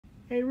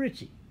Hey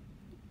Richie,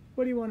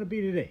 what do you want to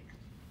be today?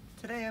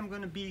 Today I'm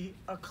going to be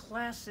a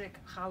classic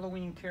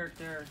Halloween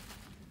character,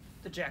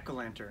 the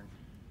jack-o'-lantern.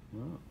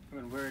 Oh. I'm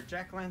going to wear a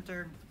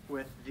jack-o'-lantern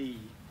with the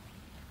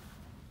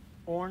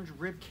orange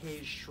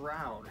ribcage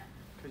shroud,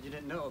 because you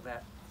didn't know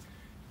that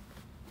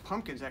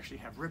pumpkins actually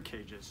have rib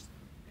cages.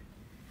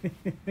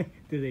 Do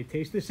they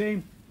taste the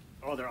same?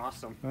 Oh, they're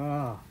awesome.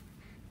 Oh,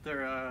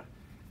 They're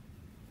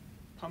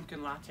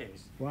pumpkin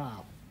lattes.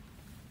 wow.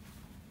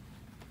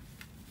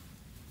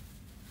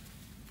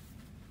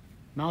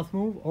 Mouth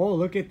move? Oh,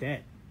 look at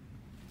that.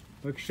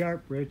 Look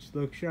sharp, Rich.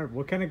 Look sharp.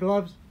 What kind of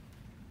gloves?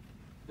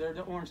 They're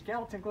the orange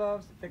skeleton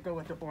gloves that go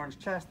with the orange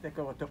chest, that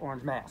go with the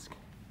orange mask.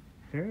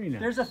 Very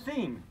nice. There's a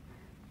theme.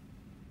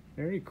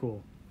 Very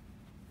cool.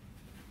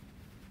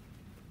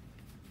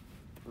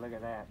 Look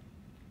at that.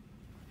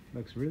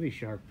 Looks really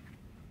sharp.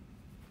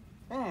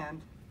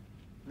 And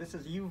this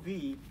is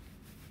UV,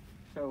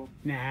 so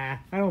Nah,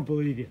 I don't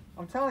believe you.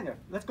 I'm telling you,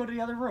 let's go to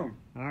the other room.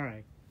 All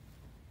right.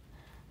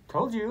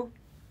 Told you.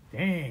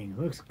 Dang,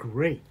 looks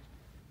great.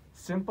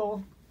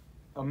 Simple,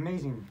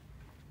 amazing.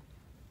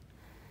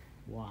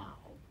 Wow.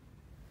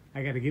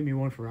 I got to get me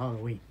one for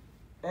Halloween.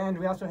 And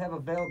we also have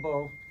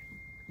available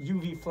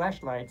UV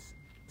flashlights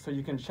so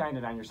you can shine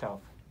it on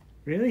yourself.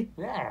 Really?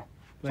 Yeah,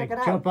 Like check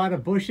it out. jump out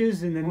of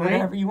bushes in the night?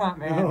 Whatever you want,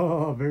 man.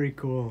 Oh, very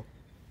cool.